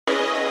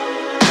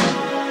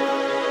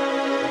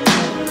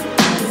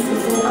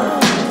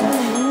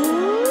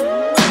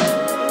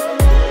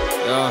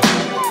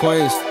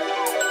Queens.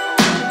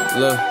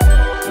 Look.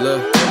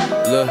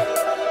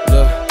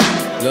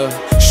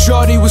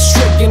 Shorty was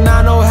trickin',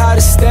 I know how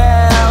the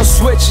style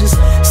switches.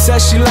 Said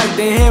she like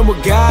to hang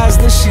with guys,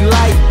 then she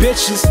like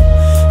bitches.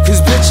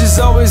 Cause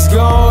bitches always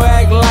gon'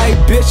 act like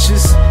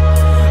bitches.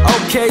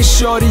 Okay,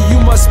 shorty, you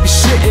must be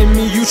shitting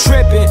me, you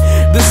trippin'.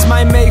 This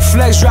might make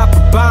Flex drop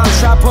a bomb.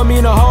 Try put me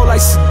in a hole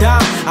like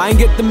Saddam. I ain't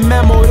get the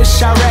memo, this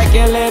Chirac,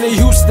 Atlanta,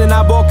 Houston.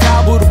 I bought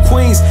Kabul to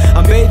Queens.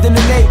 I'm bathed in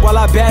the Nate while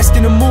I bask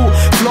in the mood.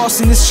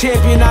 Flossing this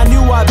champion, I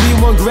knew I'd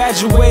be one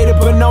graduated.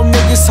 But no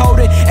niggas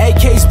holding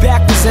AKs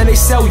backwards and they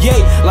sell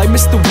yay like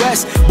Mr.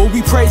 West. But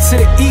we pray to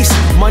the east,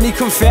 money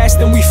come fast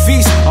and we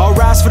feast. All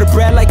rise for the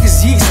bread like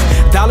it's yeast.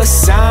 Dollar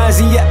signs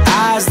in your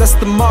eyes, that's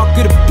the mark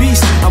of the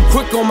beast. I'm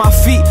quick on my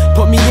feet,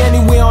 put me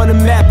anywhere on the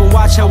map and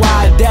watch how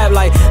I adapt.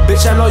 Like,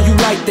 bitch, I know you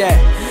like that.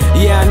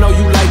 Yeah, I know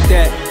you like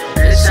that.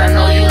 Bitch, I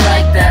know you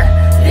like that.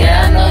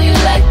 Yeah, I know you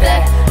like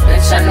that.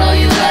 Bitch, I know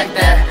you like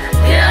that.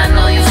 Yeah, I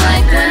know you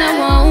like that. When I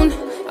won't,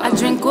 I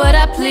drink what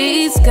I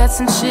please. Got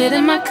some shit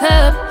in my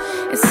cup,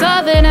 it's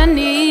all that I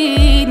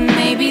need.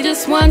 Maybe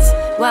just once,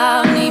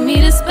 wow, need me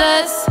to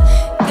buzz.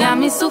 Got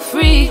me so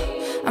free,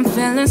 I'm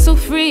feeling so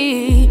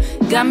free.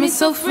 Got me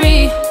so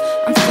free,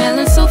 I'm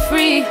feeling so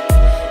free.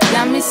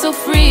 Got me so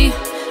free,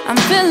 I'm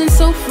feeling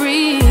so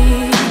free.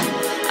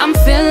 I'm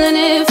feeling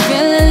it,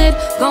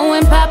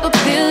 going pop a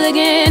pill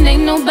again.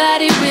 Ain't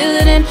nobody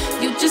realer than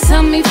you, just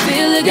help me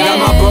feel again.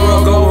 Got my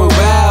borough going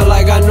wild,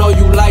 like I know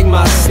you like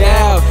my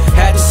style.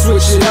 Had to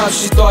switch it up,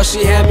 she thought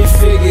she had me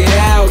figured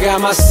out.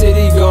 Got my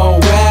city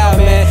going wild,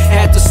 man,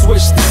 had to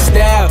switch the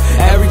style.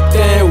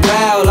 Everything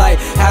wild, like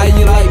how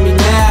you like me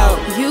now.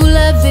 You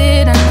love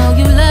it, I know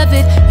you love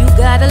it. You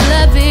gotta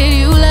love it,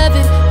 you love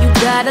it. You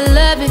gotta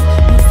love it,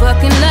 you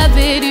fucking love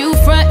it. You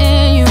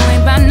frontin', you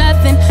ain't bout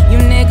nothing. You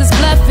niggas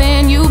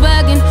bluffing, you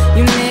bugging.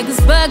 You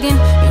niggas bugging,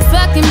 you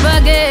fucking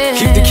bugging.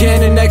 Keep the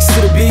cannon next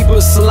to the beat,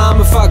 but salam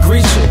if I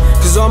greet you.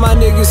 Cause all my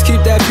niggas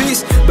keep that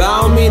peace, but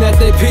I don't mean that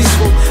they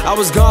peaceful. I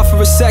was gone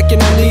for a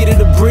second, I needed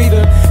a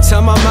breather.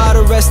 Tell my mom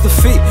to rest the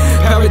feet,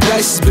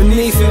 paradise is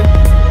beneath it.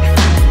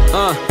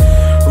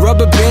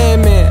 Rubber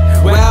band man,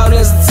 wild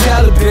as the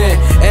Taliban.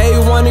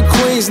 A1 in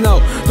Queens, no,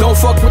 don't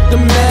fuck with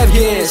them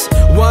Afghans.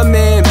 One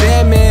man,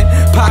 bad man,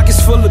 pockets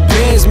full of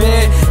bands,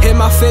 man. Hit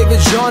my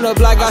favorite joint up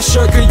like I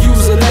sure could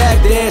use a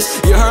lap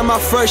dance. You heard my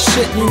first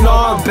shit, you know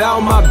I'm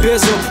bout my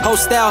bizzle. Whole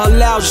style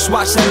halal, just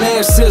watch that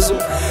lamb sizzle.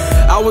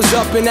 I was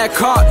up in that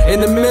car, in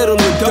the middle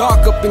of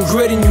dark, up in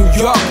gritty New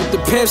York, with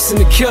the pimps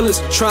and the killers,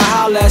 trying to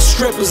holler at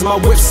strippers. My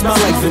whip smell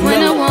like vanilla.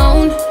 When I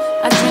won't,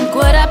 I drink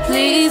what I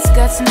please.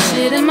 Got some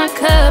shit in my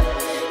cup,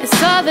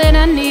 it's all that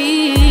I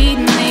need.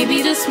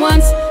 Maybe just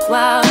once,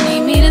 wow,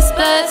 need me to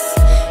buzz.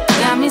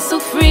 Got me so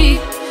free,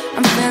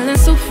 I'm feeling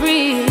so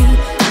free.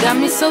 Got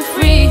me so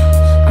free,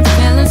 I'm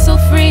feeling so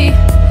free.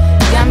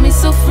 Got me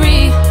so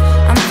free,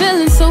 I'm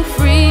feeling so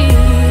free.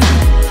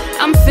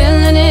 I'm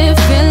feeling it,